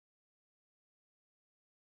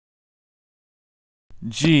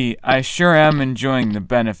Gee, I sure am enjoying the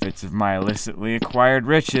benefits of my illicitly acquired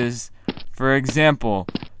riches. For example,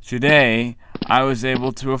 today I was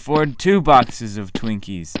able to afford 2 boxes of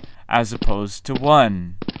Twinkies, as opposed to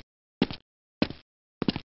 1.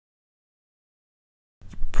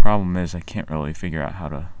 Problem is, I can't really figure out how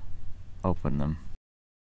to open them.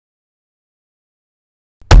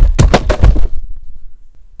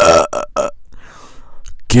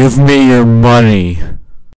 Give me your money.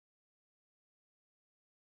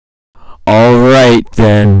 Alright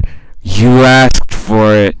then, you asked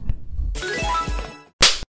for it.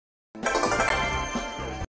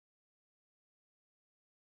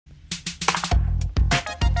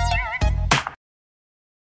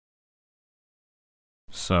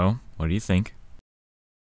 So, what do you think?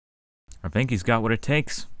 I think he's got what it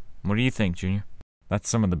takes. What do you think, Junior? That's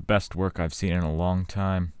some of the best work I've seen in a long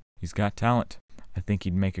time. He's got talent. I think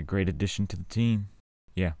he'd make a great addition to the team.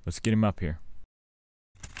 Yeah, let's get him up here.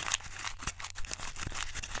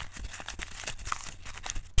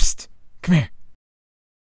 Psst! Come here!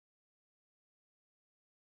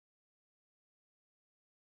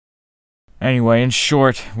 Anyway, in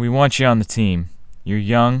short, we want you on the team. You're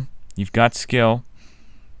young, you've got skill.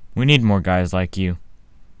 We need more guys like you.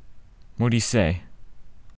 What do you say?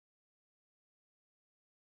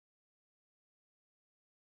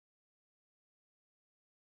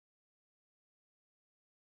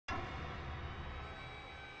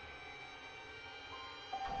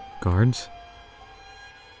 Guards?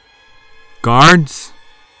 Guards?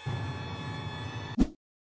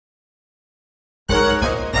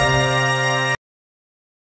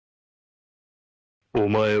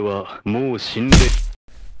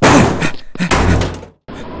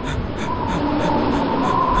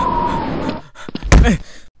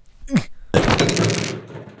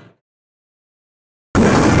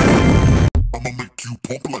 I'ma make you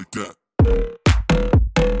pump like that.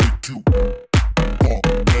 Make you pump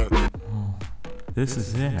that. Well, this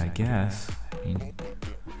is it, I guess. I mean,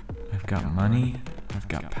 I've got money, I've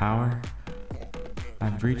got power,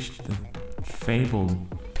 I've reached the fabled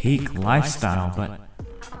peak lifestyle, but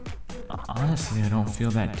honestly, I don't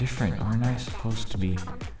feel that different. Aren't I supposed to be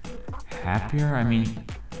happier? I mean,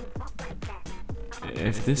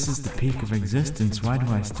 if this is the peak of existence, why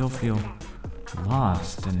do I still feel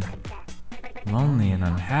lost and lonely and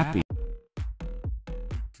unhappy?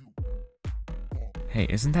 Hey,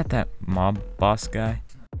 isn't that mob boss guy?